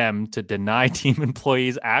them to deny team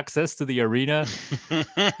employees access to the arena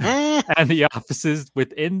and the offices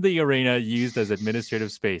within the arena used as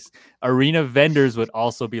administrative space. Arena vendors would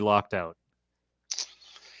also be locked out.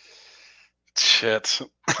 Shit.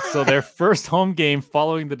 So their first home game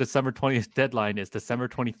following the December 20th deadline is December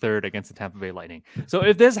 23rd against the Tampa Bay Lightning. So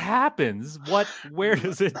if this happens, where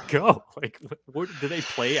does it go? Like, where, do they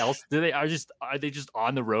play else? Are they just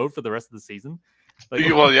on the road for the rest of the season? Like,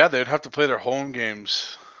 Well, yeah, they'd have to play their home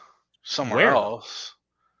games somewhere Where? else.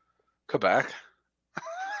 Quebec.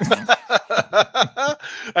 I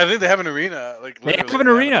think they have an arena. Like they have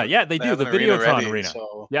literally, an arena. Yeah, they do. have The an arena Videotron ready, arena.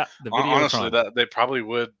 So Yeah, the Videotron. honestly, that they probably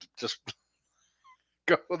would just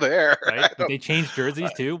go there. Right? But they changed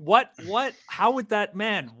jerseys too. How would that,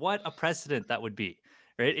 man, what a precedent that would be,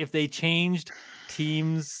 right? If they changed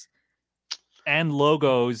teams and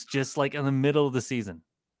logos just like in the middle of the season.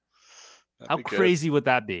 How crazy would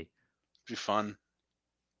that be? Be fun.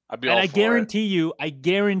 I'd be and all I for guarantee you,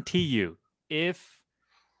 if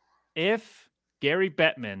Gary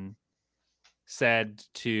Bettman said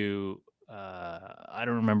to I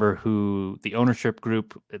don't remember who the ownership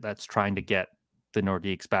group that's trying to get the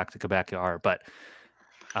Nordiques back to Quebec are, but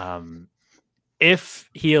if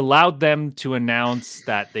he allowed them to announce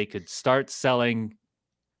that they could start selling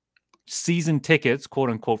season tickets, quote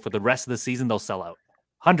unquote, for the rest of the season, they'll sell out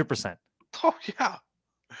 100%. Oh yeah.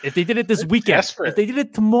 If they did it this weekend, desperate. If they did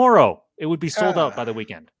it tomorrow, it would be sold out by the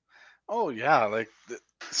weekend. Oh yeah, like the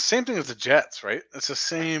same thing as the Jets, right? It's the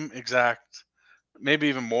same exact, maybe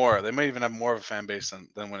even more. They might even have more of a fan base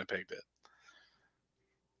than Winnipeg did.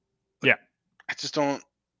 Yeah, I just don't.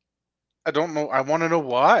 I don't know. I want to know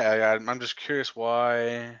why. I'm just curious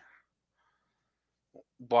why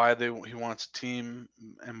he wants a team,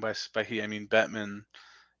 and by he I mean Bettman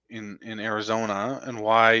in Arizona, and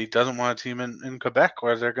why he doesn't want a team in Quebec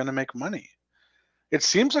where they're going to make money. It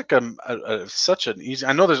seems like such an easy.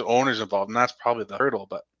 I know there's owners involved, and that's probably the hurdle.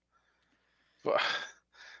 But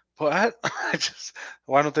I just,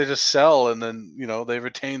 why don't they just sell and then they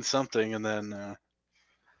retain something, and then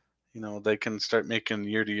they can start making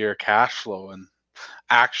year-to-year cash flow and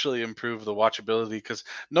actually improve the watchability, because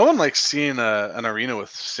no one likes seeing an arena with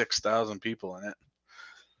 6,000 people in it.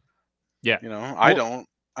 Yeah, I don't.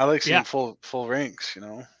 I like seeing full rinks.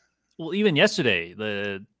 Well, even yesterday,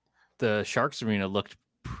 the Sharks arena looked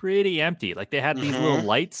pretty empty. Like they had these little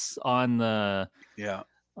lights on the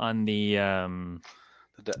the boards.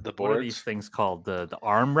 What are these things called? The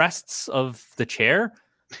armrests of the chair.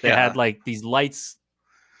 They had like these lights,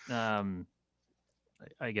 I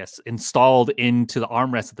guess, installed into the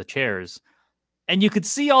armrests of the chairs, and you could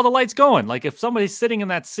see all the lights going. Like if somebody's sitting in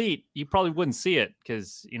that seat, you probably wouldn't see it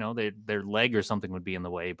because their leg or something would be in the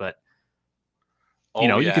way. But you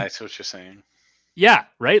could, I see what you're saying. Yeah,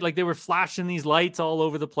 right. Like they were flashing these lights all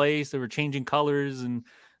over the place. They were changing colors and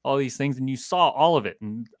all these things, and you saw all of it,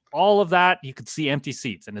 and all of that you could see empty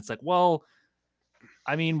seats, and it's like, well,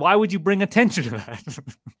 I mean, why would you bring attention to that?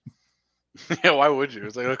 Yeah, why would you?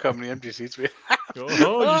 It's like, look how many empty seats we have.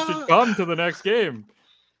 Oh, you should come to the next game.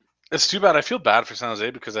 It's too bad. I feel bad for San Jose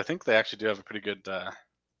because I think they actually do have a pretty good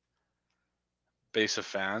base of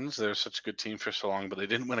fans. They're such a good team for so long, but they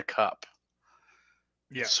didn't win a cup.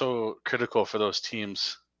 Yeah. It's so critical for those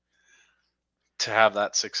teams to have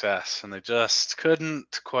that success, and they just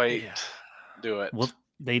couldn't quite do it. Well,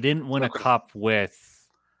 they didn't win a Not gonna- cup with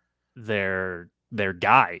their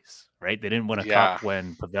guys, right? They didn't win a cup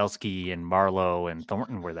when Pavelski and Marlowe and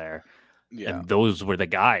Thornton were there. Yeah, And those were the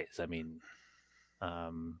guys. I mean,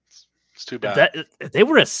 it's too bad. They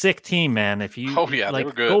were a sick team, man. If you they like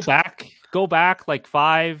were good. go back like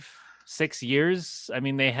 5-6 years. I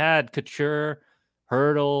mean, they had Couture,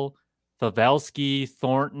 Hurdle, Pavelski,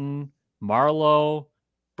 Thornton, Marlowe,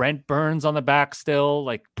 Brent Burns on the back still,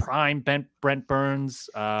 like prime Brent Burns.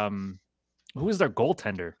 Who was their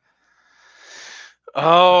goaltender?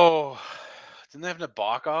 Oh, didn't they have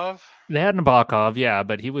Nabokov? They had Nabokov, yeah,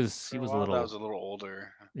 but he was a little. That was a little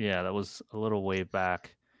older. Yeah, that was a little way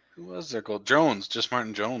back. Who was their goal? Jones, just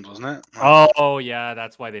Martin Jones, wasn't it? Oh yeah,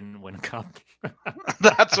 that's why they didn't win a cup.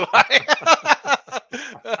 That's why.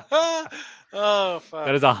 Oh, fuck.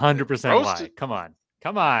 That is 100% why. Roasted. Come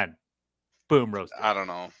on, boom, roasted. I don't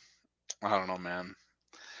know, man.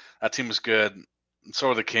 That team was good. So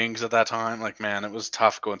were the Kings at that time. Like, man, it was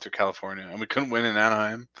tough going through California, and we couldn't win in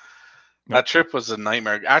Anaheim. Nope. That trip was a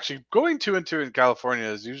nightmare. Actually, going 2-2 in California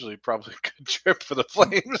is usually probably a good trip for the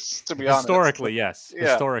Flames, to be honest. Historically, yes.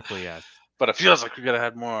 Yeah. Historically, yes. But it feels like we could have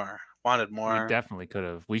had more. Wanted more. We definitely could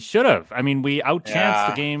have. We should have. I mean, we outchanced Yeah.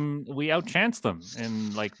 the game. We outchanced them,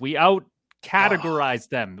 and like we out-categorized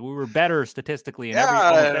them. We were better statistically in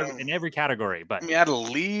every category. But we had a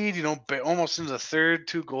lead, almost into the third,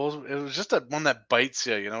 2 goals. It was just one that bites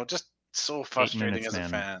you, just so frustrating minutes, as a man.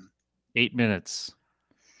 fan. 8 minutes.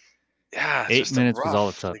 Yeah, it's 8 just minutes was all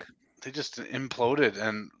it rough. took. They just imploded,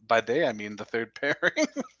 and by they I mean the third pairing.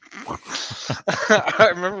 I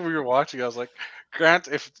remember we were watching. I was like, Grant,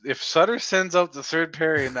 if Sutter sends out the third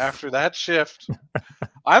pairing after that shift,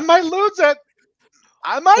 I might lose it.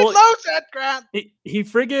 Lose it, Grant.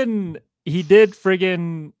 He did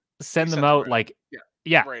friggin' send them out like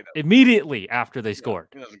right up. immediately after they scored.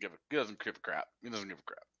 He doesn't give a crap.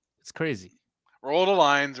 It's crazy. Roll the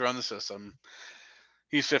lines around the system.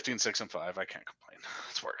 He's 15-6-5. I can't complain.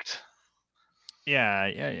 It's worked. Yeah.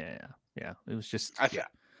 It was just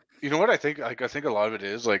You know what I think? I think a lot of it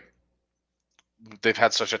is like they've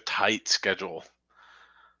had such a tight schedule,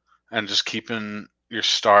 and just keeping your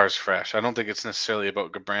stars fresh. I don't think it's necessarily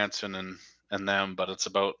about Gudbranson and them, but it's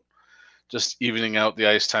about just evening out the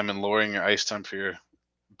ice time and lowering your ice time for your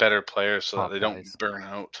better players so that they don't burn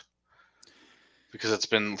out. Because it's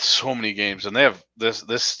been so many games, and they have this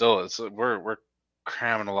still. We're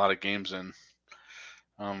cramming a lot of games in.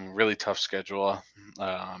 Really tough schedule.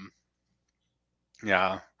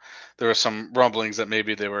 There were some rumblings that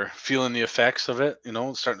maybe they were feeling the effects of it,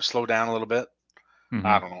 starting to slow down a little bit. Mhm.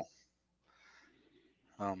 I don't know.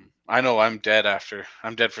 I know I'm dead for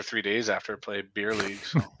 3 days after I play beer league.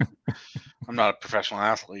 So I'm not a professional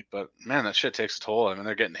athlete, but man, that shit takes a toll. I mean,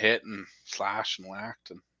 they're getting hit and slashed and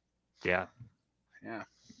whacked, and yeah.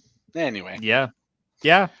 Anyway. Yeah.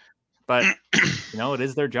 But it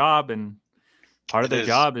is their job, and part of their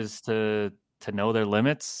job is to know their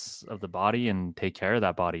limits of the body and take care of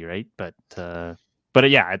that body, right? But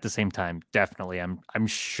yeah, at the same time, definitely, I'm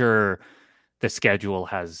sure the schedule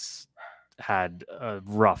has had a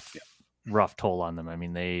rough toll on them. I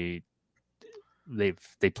mean, they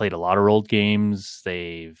played a lot of road games.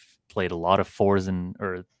 They've played a lot of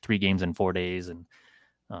 3 games in 4 days, and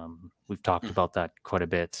we've talked about that quite a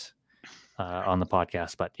bit on the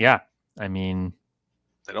podcast. But yeah, I mean,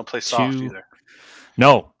 they don't play soft either.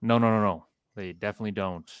 No. They definitely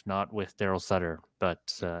don't. Not with Daryl Sutter. But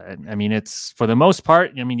I mean, it's for the most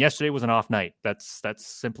part. I mean, yesterday was an off night. That's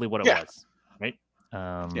simply what it was, right?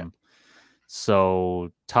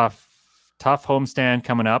 So tough homestand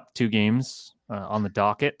coming up. 2 games on the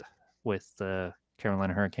docket with the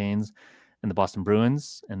Carolina Hurricanes and the Boston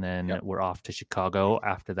Bruins, and then we're off to Chicago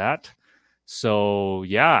after that. So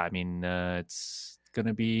yeah, I mean, it's going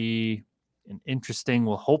to be an interesting.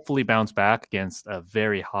 We'll hopefully bounce back against a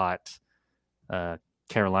very hot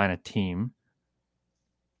Carolina team.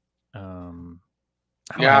 How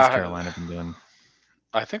has Carolina been doing?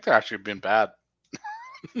 I think they're actually been bad.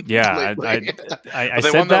 Yeah, I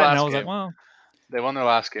said that, and I was like, well, they won their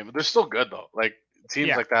last game, but they're still good though. Like teams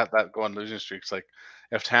Yeah. like that go on losing streaks. Like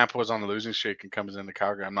if Tampa was on a losing streak and comes into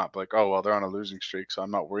Calgary, I'm not like, oh well, they're on a losing streak, so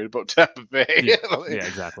I'm not worried about Tampa Bay. Yeah, Like, yeah,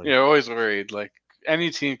 exactly. You're always worried. Like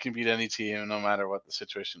any team can beat any team, no matter what the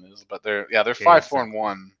situation is. But they're 5-4-1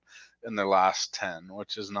 exactly. in their last 10,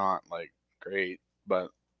 which is not like great, but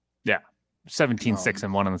 17-6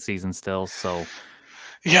 and 1 in the season still. So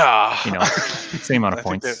yeah, you know, same amount of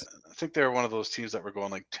points. I think they're one of those teams that were going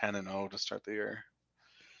like 10-0 to start the year.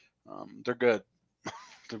 They're good.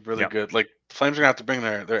 They're really good. Like the Flames are gonna have to bring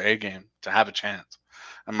their A game to have a chance,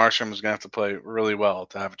 and Marchand is gonna have to play really well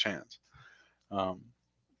to have a chance.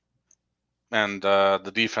 And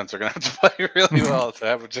the defense are gonna have to play really well to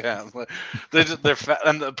have a chance. Like,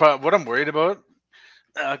 what I'm worried about,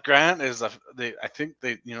 Grant, is I think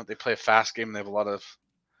they play a fast game and they have a lot of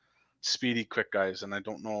speedy, quick guys, and I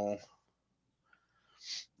don't know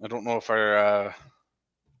if our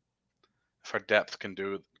depth can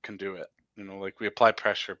do it. You know, like we apply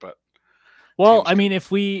pressure, but well, I mean,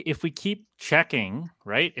 if we keep checking,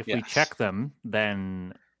 right? If we Yes. check them,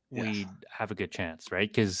 then Yes. we have a good chance, right?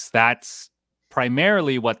 Because that's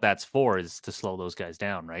primarily what that's for, is to slow those guys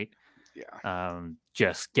down, right? Yeah.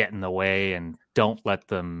 Just get in the way and don't let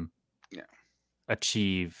them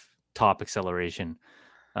achieve top acceleration.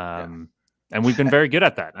 And we've been very good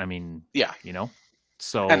at that. I mean, you know,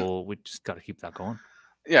 so we just got to keep that going.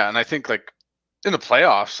 Yeah, and I think like in the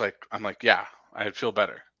playoffs, like I'm like, yeah, I'd feel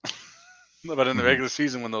better. But in the regular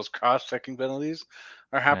season, when those cross-checking penalties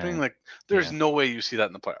are happening, like there's no way you see that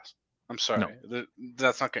in the playoffs. I'm sorry,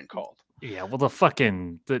 that's not getting called. Yeah, well, the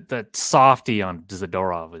softie on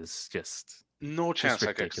Zadorov is just no chance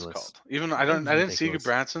that gets ridiculous. called. Even I didn't see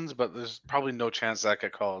Branson's, but there's probably no chance that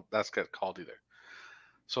get called. That's get called either.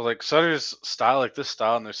 So like Sutter's style, like this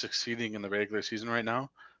style, and they're succeeding in the regular season right now.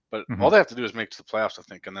 But all they have to do is make it to the playoffs, I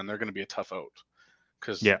think, and then they're going to be a tough out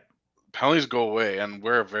because penalties go away, and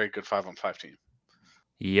we're a very good 5-on-5 team.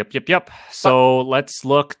 Yep. So let's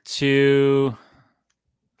look to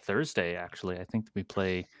Thursday. Actually, I think we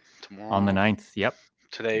play tomorrow on the 9th. Yep.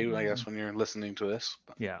 Today, I guess, when you're listening to this.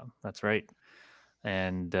 Yeah, that's right.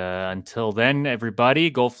 And until then, everybody,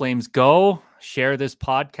 go Flames, go! Share this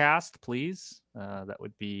podcast, please. That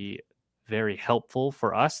would be very helpful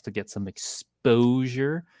for us to get some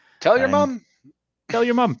exposure. Tell your mom. Tell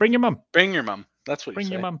your mom. Bring your mom. Bring your mom. That's what you say.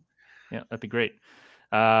 Bring your mom. Yeah, that'd be great.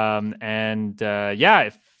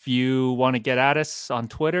 If you want to get at us on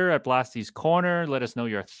Twitter at Blasty's Corner, let us know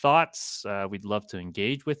your thoughts. We'd love to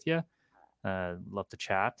engage with you. Love to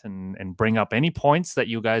chat and bring up any points that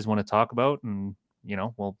you guys want to talk about, and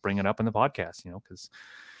we'll bring it up in the podcast. Because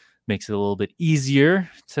makes it a little bit easier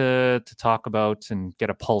to talk about and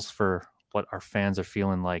get a pulse for what our fans are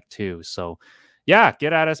feeling like too. So get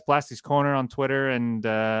at us, Blasty's Corner on Twitter, and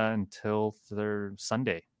until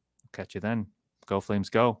Sunday, catch you then. Go Flames,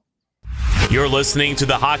 go. You're listening to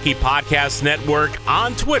the Hockey Podcast Network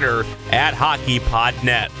on Twitter at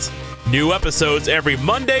HockeyPodNet. New episodes every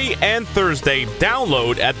Monday and Thursday.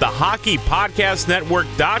 Download at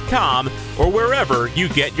thehockeypodcastnetwork.com or wherever you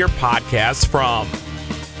get your podcasts from.